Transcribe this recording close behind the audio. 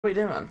are we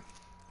doing?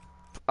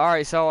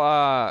 Alright, so,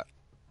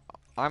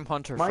 I'm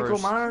Hunter Michael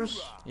first.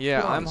 Myers?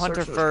 Yeah, I'm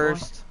Hunter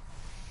first.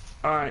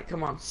 Alright,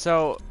 come on.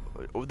 So,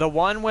 the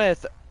one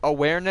with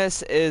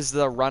awareness is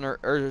the runner,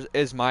 or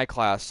is my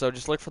class, so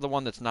just look for the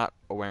one that's not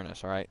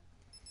awareness, alright?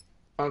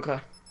 Okay.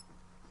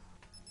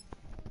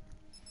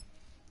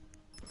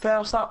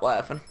 Fal, stop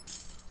laughing.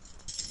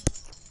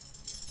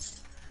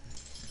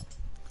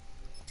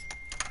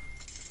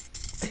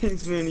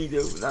 It's Mooney,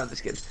 dude. No, I'm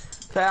just kidding.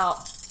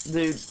 Fal,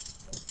 dude,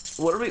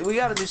 what are we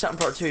gotta do something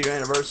for our 2-year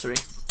anniversary.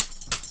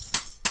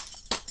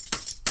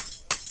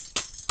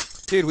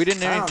 Dude, we didn't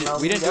do anything, know,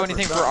 we didn't do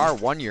anything for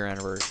something. our 1-year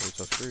anniversary,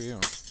 so screw you.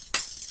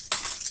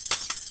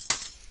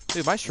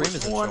 Dude, my stream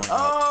isn't showing up.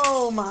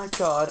 Oh my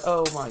god,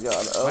 oh my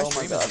god, oh my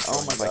stream god, isn't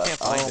oh showing my up. I god, can't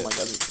find oh it. my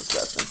god, it's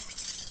disgusting.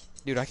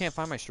 Dude, I can't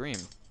find my stream.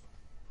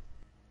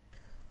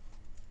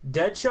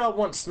 Deadshot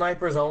wants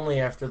snipers only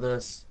after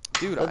this.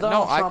 Dude, The no,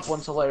 Donald Trump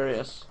one's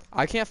hilarious.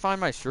 I can't find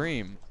my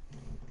stream.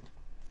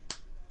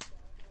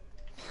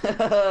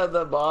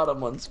 The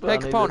bottom one's funny. Hey,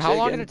 Capone, the how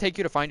long chicken. did it take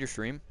you to find your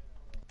stream?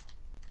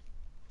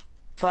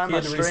 Find He my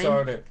had to stream?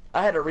 restart it.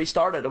 I had to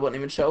restart it, it wouldn't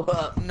even show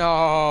up.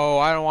 No,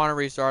 I don't want to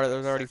restart it.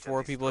 There's already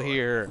 4 people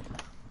here.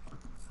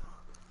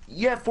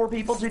 You have 4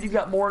 people, dude. You've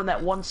got more in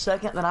that 1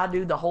 second than I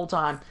do the whole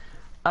time.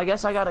 I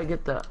guess I gotta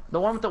get the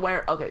one with the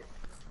wear. Okay,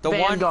 The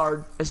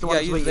Vanguard is the one.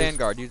 Yeah, we use use.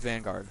 Vanguard. Use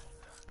Vanguard.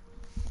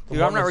 The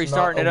Dude, I'm one not that's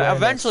restarting it. awareness.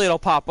 Eventually, it'll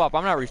pop up.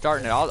 I'm not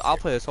restarting it. I'll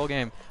play this whole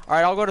game. All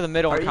right, I'll go to the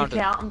middle Are and you count it.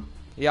 counting?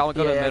 Yeah, I'll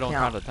go to the Yeah, middle and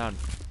count. count to 10.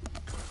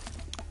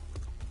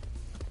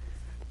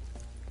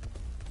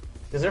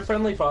 Is there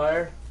friendly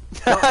fire?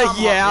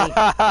 Yeah.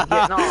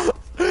 Getting off.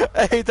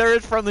 Hey, there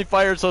is friendly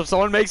fire, so if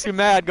someone makes you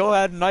mad, go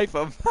ahead and knife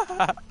them.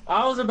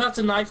 I was about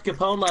to knife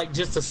Capone like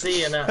just to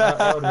see, and that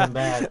would have been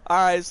bad. All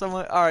right,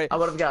 someone. All right. I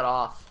would have got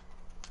off.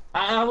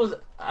 I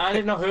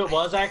didn't know who it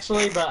was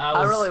actually, but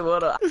I really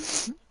would have.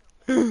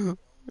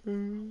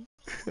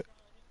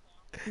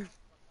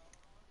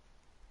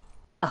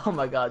 Oh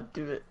my god,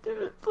 do it,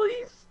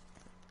 please.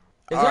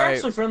 Is All there right.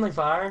 actually friendly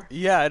fire?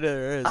 Yeah,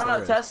 there is. I don't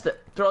know, test it.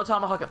 Throw a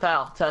tomahawk at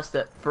Foul. Test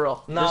it, for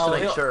real. No, just to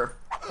make he'll- sure.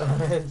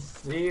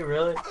 See,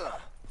 really?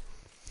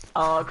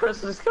 Oh,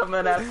 Chris is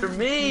coming after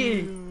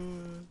me!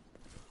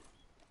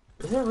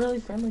 Is there really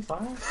friendly fire?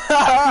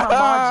 How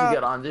mods you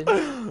get on, dude?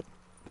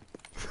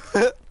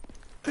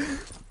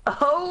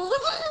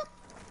 Oh,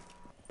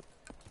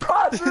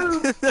 prod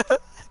move!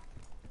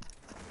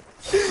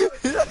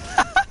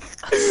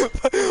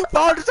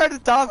 Paul just tried to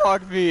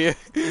tomahawk me.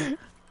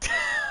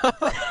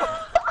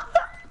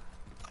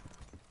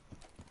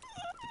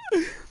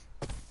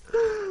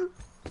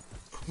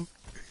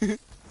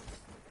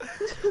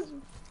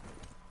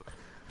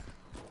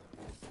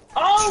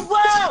 Oh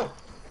wow!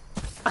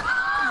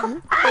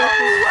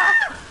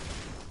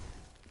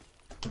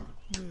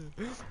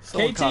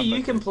 Someone KT, you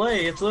comment. can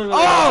play. It's literally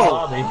Oh! in the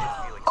lobby.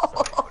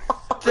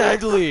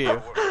 Deadly.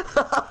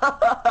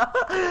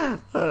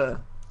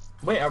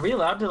 Wait, are we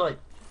allowed to like?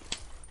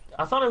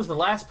 I thought it was the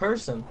last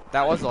person.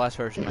 That was the last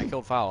person. I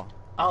killed Foul.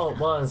 Oh, it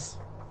was.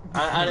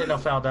 I didn't know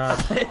Foul died.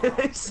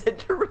 They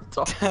said you're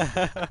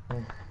retarded.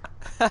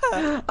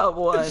 I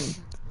won.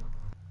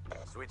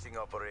 Switching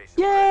operation.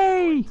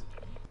 Yay!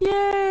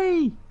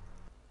 Yay!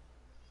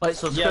 Wait,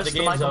 so it's Yeah, Chris the the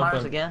game's Michael Myers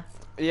open. again?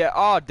 Yeah.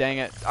 Oh, dang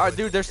it. Oh,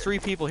 dude, there's 3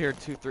 people here.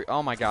 2, 3.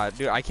 Oh my God,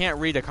 dude, I can't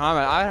read a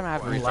comment. I don't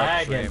have to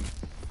restart the Lagging.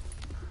 stream.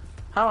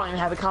 I don't even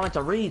have a comment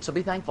to read, so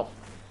be thankful.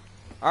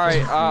 All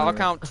right, I'll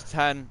count to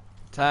 10.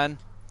 10,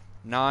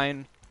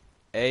 9,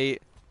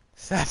 8,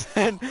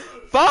 7.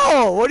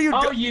 Foul! What are you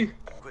Oh, doing? you!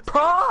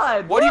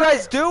 Pride! What are you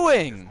guys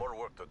doing? More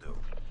work to do.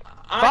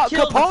 I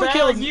killed Capone Foul.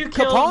 killed You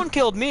killed. Capone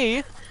killed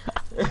me.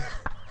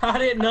 I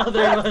didn't know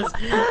there was.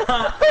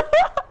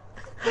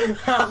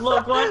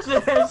 Look, watch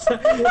this.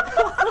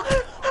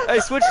 Hey,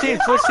 switch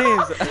teams. Switch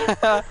teams.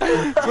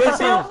 Switch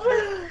teams.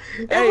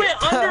 It Hey,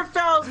 went under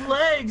Foul's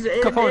legs.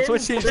 And Capone, then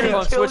switch teams. straight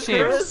Capone, killed switch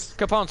teams. Chris.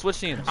 Capone, switch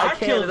teams. I I can't,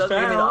 killed it doesn't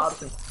give me the Foul.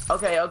 option.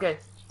 Okay, okay.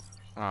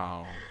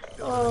 Oh.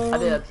 I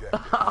did.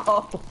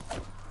 Oh.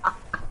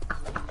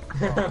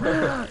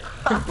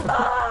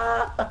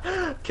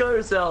 Kill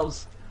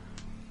yourselves.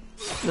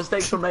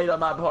 Mistakes were made on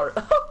my part.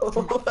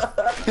 Look at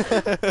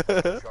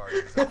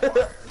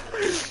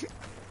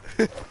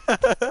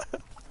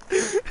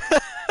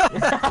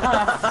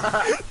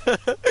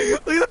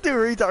the 2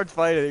 retards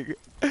fighting.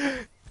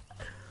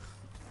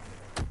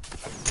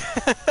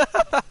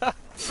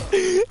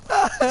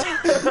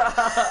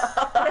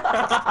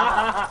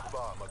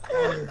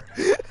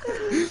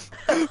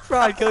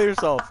 Fried, kill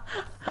yourself.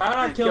 How did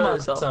I kill Kill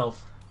yourself.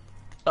 myself?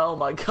 Oh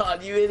my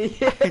god, you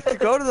idiot.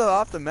 Go to the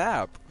off the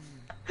map.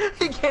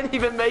 He can't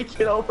even make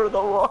it over the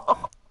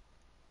wall.